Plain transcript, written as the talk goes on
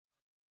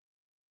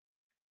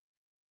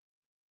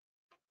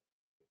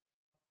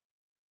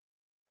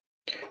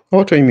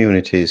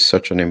Autoimmunity is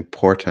such an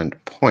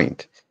important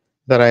point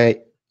that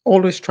I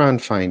always try and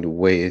find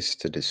ways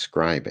to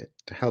describe it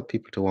to help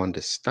people to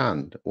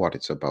understand what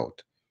it's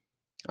about.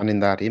 And in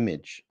that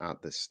image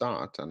at the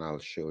start, and I'll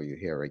show you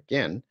here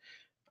again,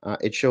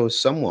 it shows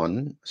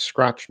someone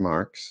scratch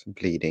marks,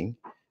 bleeding,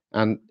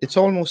 and it's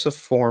almost a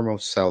form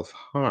of self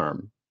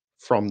harm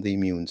from the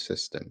immune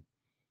system.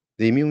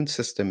 The immune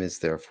system is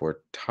therefore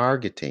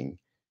targeting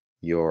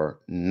your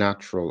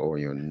natural or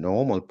your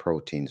normal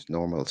proteins,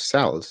 normal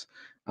cells,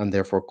 and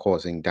therefore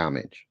causing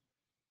damage.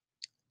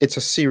 It's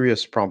a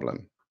serious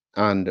problem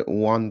and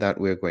one that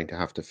we're going to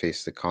have to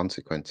face the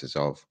consequences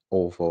of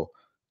over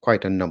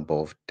quite a number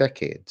of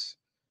decades.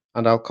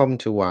 And I'll come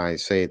to why I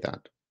say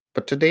that.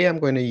 But today I'm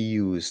going to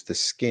use the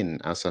skin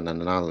as an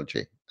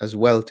analogy as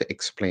well to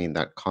explain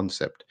that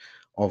concept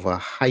of a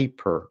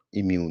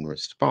hyperimmune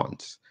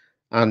response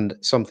and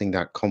something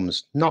that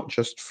comes not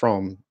just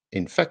from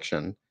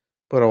infection,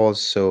 but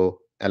also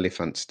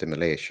elephant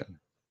stimulation.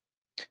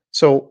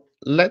 So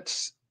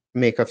let's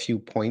make a few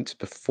points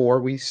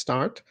before we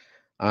start.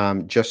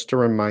 Just to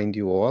remind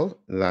you all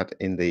that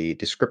in the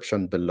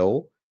description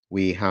below,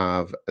 we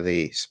have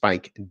the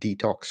Spike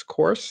Detox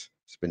course.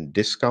 It's been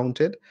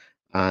discounted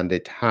and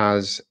it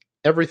has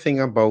everything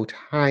about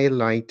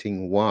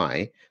highlighting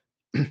why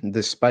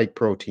the spike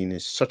protein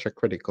is such a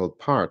critical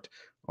part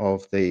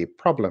of the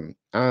problem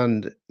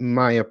and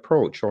my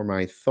approach or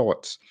my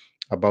thoughts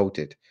about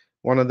it.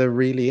 One of the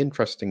really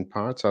interesting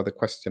parts are the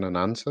question and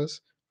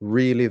answers,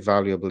 really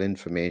valuable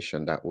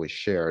information that was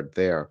shared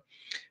there.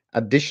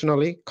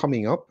 Additionally,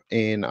 coming up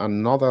in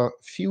another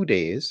few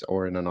days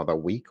or in another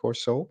week or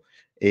so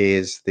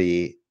is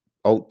the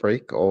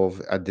outbreak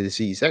of a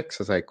disease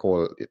X, as I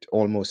call it,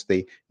 almost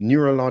the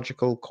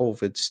neurological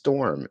COVID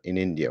storm in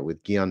India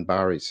with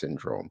Guillain-Barre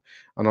syndrome.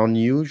 An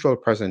unusual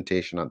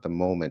presentation at the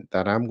moment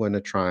that I'm going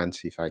to try and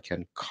see if I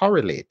can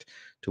correlate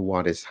to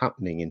what is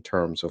happening in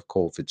terms of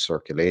COVID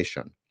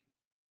circulation.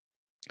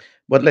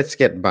 But let's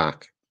get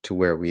back to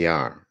where we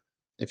are.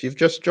 If you've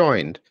just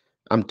joined,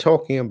 I'm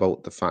talking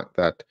about the fact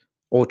that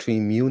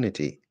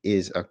autoimmunity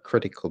is a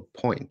critical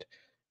point,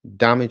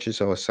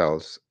 damages our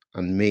cells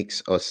and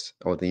makes us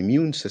or the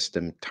immune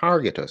system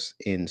target us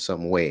in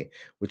some way,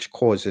 which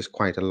causes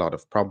quite a lot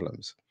of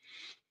problems.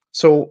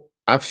 So,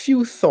 a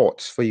few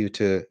thoughts for you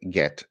to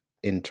get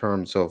in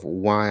terms of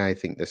why I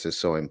think this is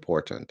so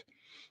important.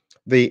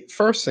 The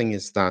first thing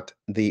is that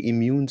the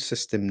immune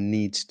system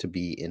needs to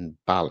be in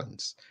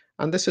balance.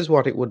 And this is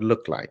what it would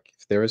look like.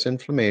 If there is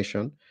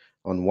inflammation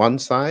on one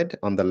side,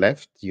 on the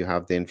left, you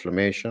have the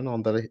inflammation,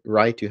 on the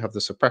right, you have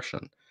the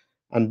suppression.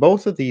 And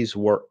both of these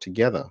work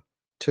together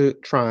to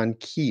try and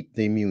keep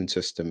the immune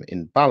system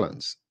in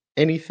balance.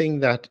 Anything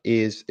that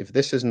is, if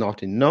this is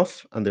not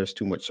enough and there's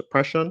too much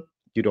suppression,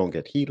 you don't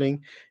get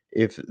healing.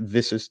 If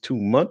this is too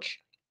much,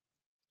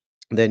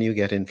 then you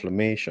get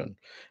inflammation.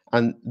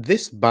 And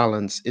this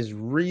balance is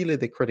really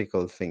the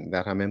critical thing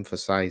that I'm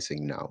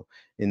emphasizing now,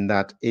 in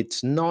that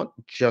it's not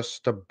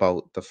just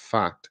about the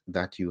fact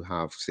that you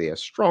have, say, a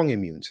strong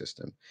immune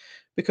system,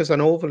 because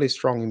an overly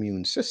strong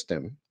immune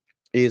system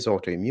is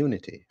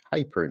autoimmunity,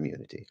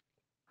 hyperimmunity.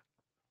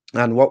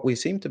 And what we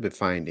seem to be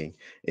finding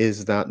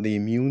is that the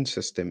immune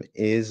system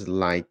is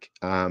like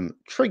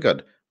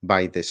triggered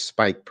by this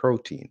spike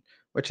protein,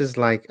 which is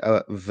like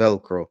a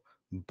Velcro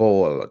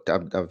ball, a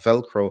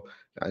Velcro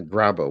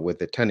grabber with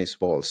the tennis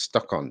ball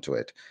stuck onto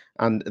it.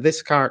 And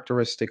this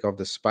characteristic of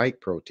the spike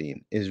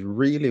protein is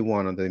really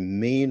one of the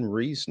main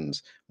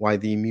reasons why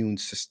the immune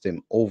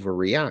system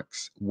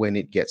overreacts when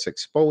it gets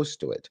exposed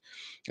to it.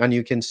 And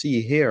you can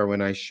see here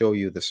when I show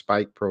you the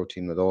spike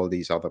protein with all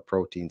these other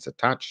proteins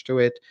attached to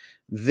it,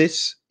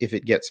 this, if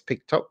it gets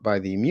picked up by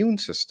the immune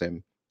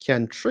system,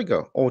 can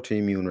trigger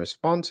autoimmune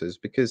responses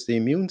because the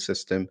immune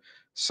system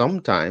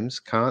sometimes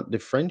can't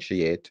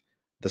differentiate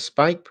the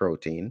spike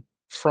protein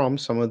from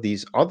some of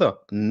these other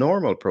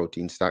normal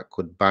proteins that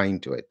could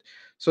bind to it.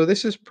 So,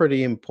 this is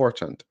pretty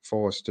important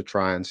for us to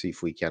try and see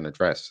if we can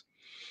address.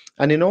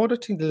 And in order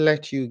to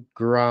let you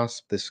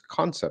grasp this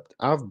concept,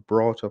 I've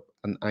brought up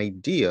an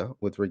idea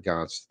with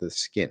regards to the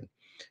skin.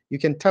 You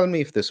can tell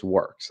me if this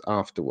works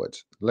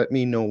afterwards. Let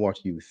me know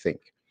what you think.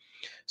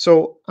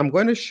 So, I'm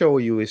going to show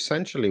you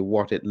essentially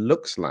what it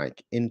looks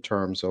like in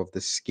terms of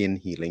the skin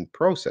healing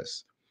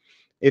process.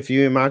 If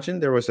you imagine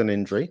there was an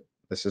injury,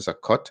 this is a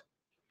cut,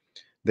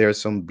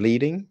 there's some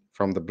bleeding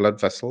from the blood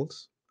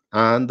vessels,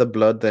 and the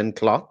blood then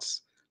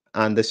clots.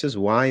 And this is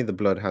why the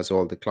blood has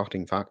all the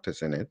clotting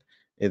factors in it.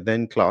 It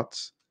then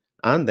clots,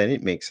 and then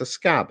it makes a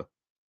scab.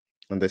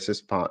 And this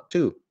is part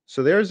two.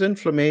 So there's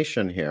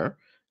inflammation here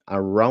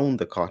around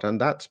the cut, and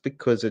that's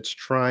because it's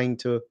trying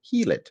to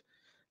heal it.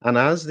 And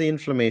as the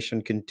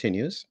inflammation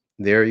continues,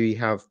 there you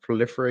have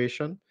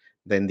proliferation.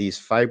 Then these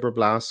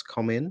fibroblasts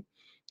come in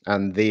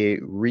and they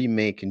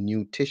remake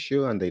new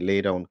tissue and they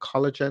lay down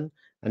collagen.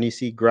 And you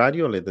see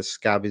gradually the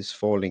scab is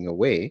falling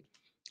away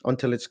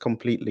until it's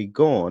completely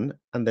gone.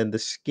 And then the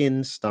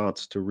skin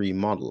starts to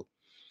remodel.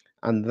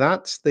 And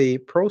that's the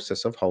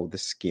process of how the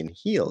skin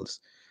heals.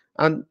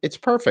 And it's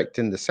perfect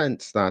in the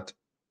sense that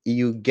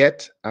you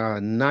get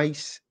a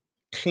nice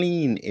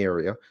clean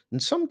area.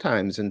 And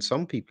sometimes in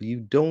some people, you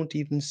don't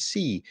even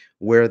see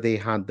where they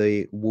had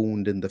the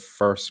wound in the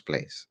first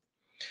place.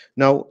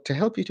 Now, to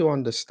help you to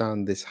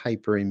understand this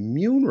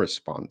hyperimmune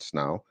response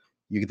now,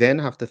 you then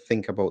have to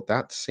think about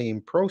that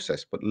same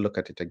process, but look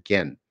at it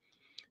again.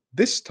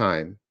 This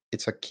time,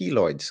 it's a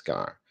keloid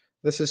scar.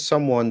 This is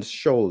someone's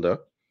shoulder.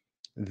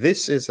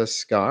 This is a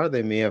scar.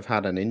 They may have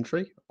had an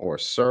injury or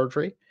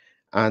surgery,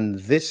 and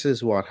this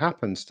is what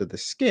happens to the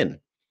skin.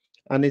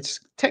 And it's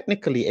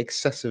technically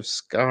excessive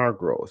scar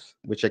growth,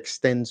 which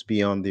extends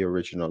beyond the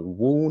original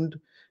wound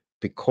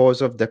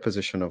because of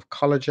deposition of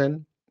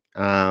collagen.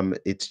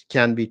 It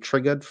can be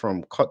triggered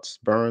from cuts,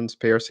 burns,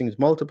 piercings,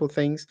 multiple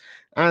things.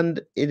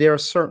 And there are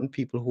certain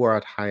people who are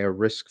at higher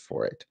risk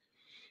for it.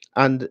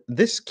 And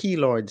this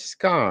keloid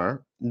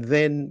scar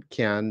then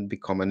can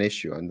become an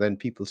issue. And then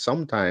people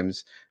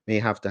sometimes may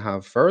have to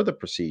have further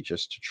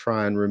procedures to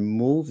try and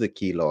remove the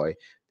keloid,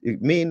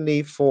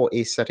 mainly for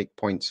aesthetic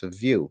points of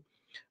view.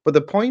 But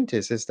the point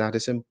is that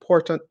it's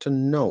important to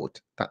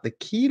note that the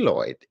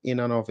keloid, in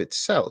and of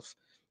itself,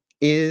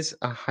 is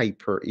a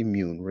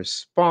hyperimmune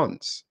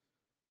response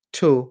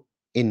to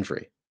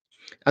injury.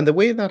 And the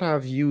way that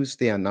I've used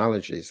the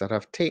analogy is that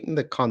I've taken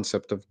the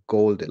concept of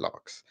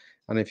Goldilocks.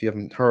 And if you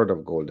haven't heard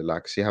of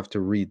Goldilocks, you have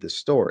to read the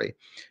story.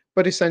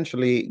 But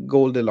essentially,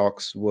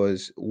 Goldilocks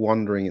was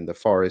wandering in the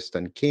forest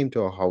and came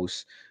to a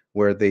house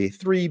where the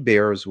three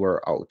bears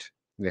were out.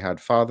 They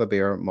had father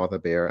bear, mother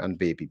bear, and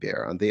baby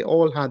bear, and they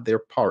all had their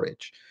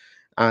porridge.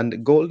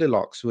 And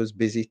Goldilocks was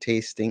busy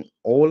tasting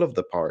all of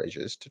the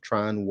porridges to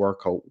try and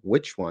work out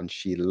which one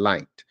she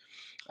liked.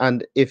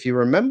 And if you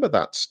remember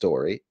that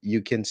story,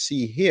 you can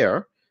see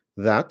here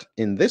that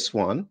in this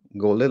one,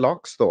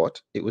 Goldilocks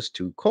thought it was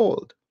too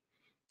cold.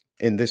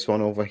 In this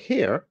one over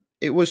here,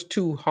 it was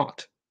too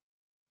hot.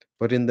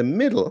 But in the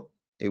middle,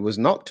 it was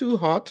not too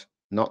hot,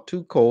 not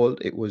too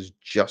cold, it was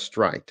just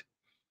right.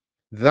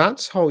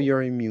 That's how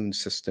your immune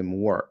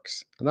system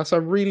works. And that's a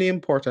really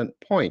important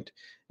point,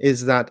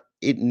 is that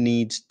it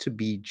needs to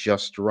be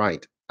just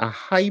right. A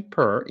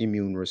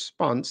hyperimmune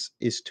response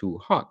is too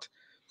hot.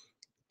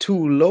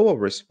 Too low a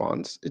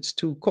response, it's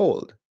too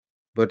cold.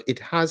 But it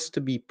has to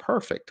be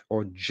perfect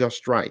or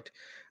just right.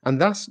 And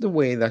that's the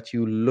way that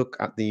you look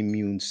at the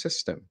immune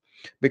system.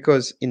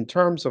 Because in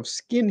terms of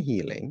skin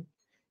healing,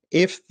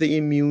 if the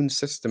immune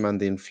system and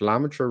the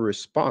inflammatory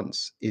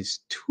response is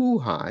too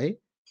high,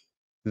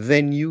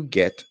 then you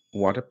get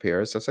what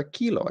appears as a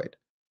keloid.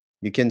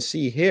 You can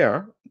see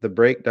here the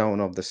breakdown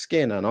of the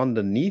skin, and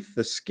underneath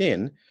the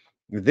skin,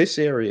 this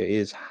area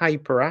is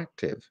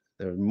hyperactive.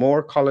 There's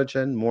more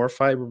collagen, more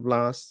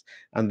fibroblasts,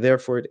 and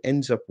therefore it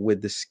ends up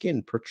with the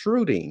skin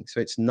protruding.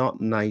 So it's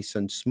not nice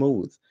and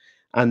smooth.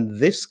 And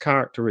this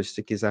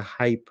characteristic is a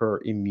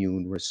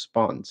hyperimmune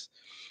response.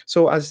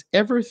 So, as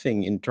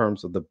everything in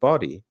terms of the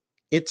body,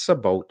 it's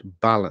about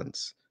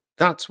balance.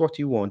 That's what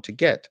you want to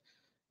get.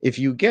 If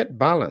you get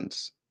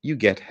balance, you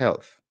get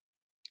health.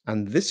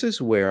 And this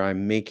is where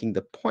I'm making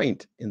the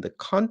point in the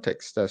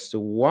context as to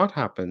what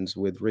happens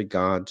with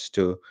regards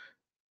to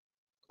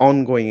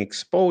ongoing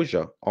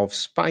exposure of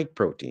spike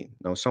protein.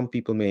 Now, some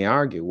people may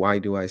argue, why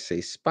do I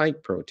say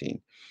spike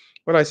protein?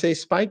 Well, I say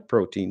spike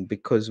protein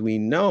because we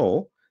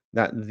know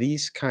that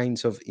these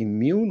kinds of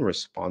immune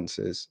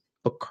responses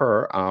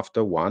occur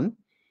after one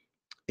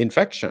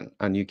infection.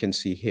 And you can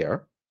see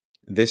here,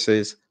 this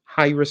is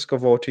high risk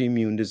of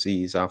autoimmune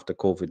disease after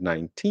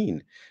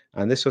COVID-19.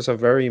 And this was a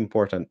very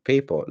important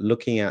paper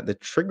looking at the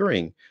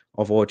triggering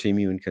of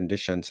autoimmune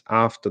conditions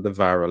after the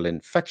viral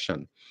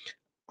infection.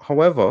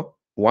 However,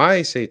 why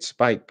I say it's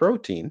spike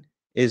protein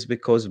is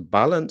because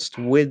balanced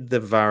with the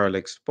viral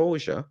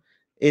exposure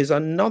is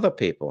another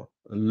paper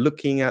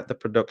looking at the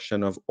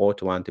production of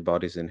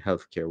autoantibodies in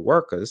healthcare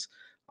workers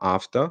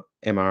after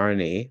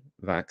mRNA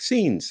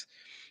vaccines.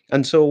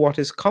 And so, what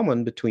is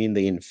common between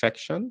the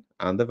infection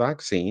and the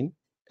vaccine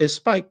is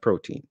spike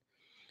protein.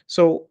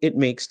 So, it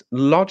makes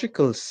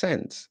logical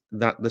sense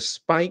that the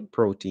spike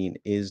protein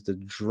is the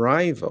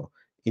driver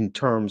in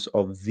terms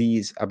of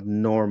these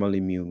abnormal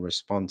immune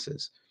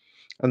responses.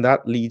 And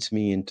that leads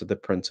me into the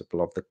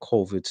principle of the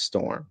COVID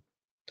storm.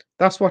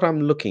 That's what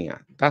I'm looking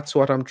at. That's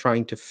what I'm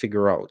trying to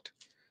figure out.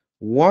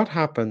 What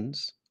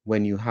happens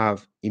when you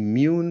have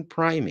immune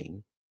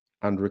priming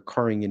and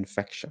recurring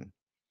infection?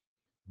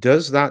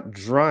 Does that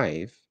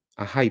drive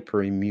a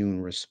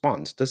hyperimmune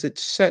response? Does it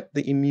set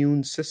the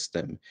immune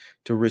system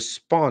to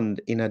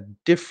respond in a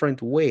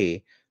different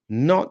way,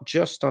 not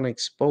just on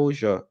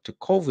exposure to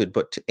COVID,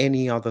 but to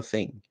any other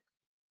thing?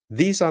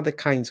 These are the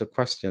kinds of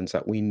questions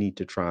that we need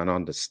to try and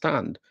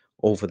understand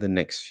over the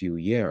next few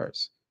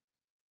years.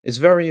 It's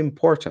very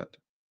important.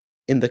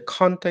 In the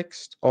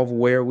context of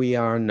where we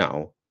are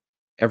now,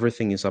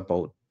 everything is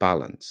about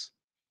balance.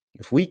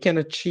 If we can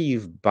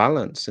achieve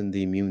balance in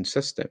the immune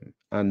system,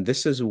 and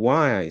this is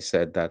why I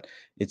said that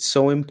it's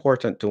so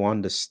important to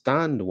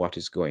understand what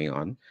is going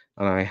on,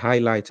 and I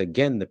highlight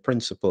again the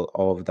principle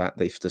of that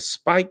if the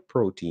spike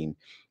protein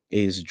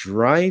is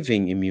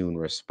driving immune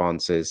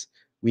responses,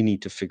 we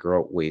need to figure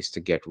out ways to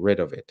get rid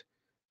of it.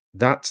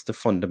 That's the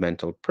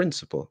fundamental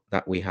principle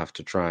that we have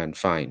to try and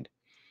find.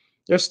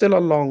 There's still a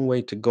long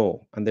way to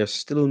go, and there's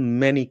still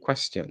many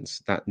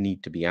questions that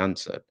need to be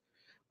answered.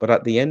 But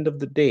at the end of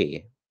the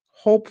day,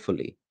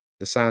 hopefully,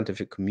 the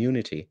scientific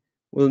community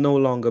will no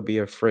longer be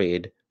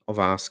afraid of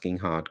asking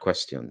hard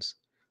questions.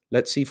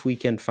 Let's see if we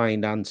can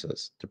find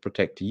answers to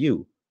protect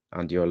you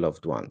and your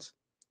loved ones.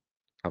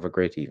 Have a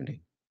great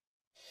evening.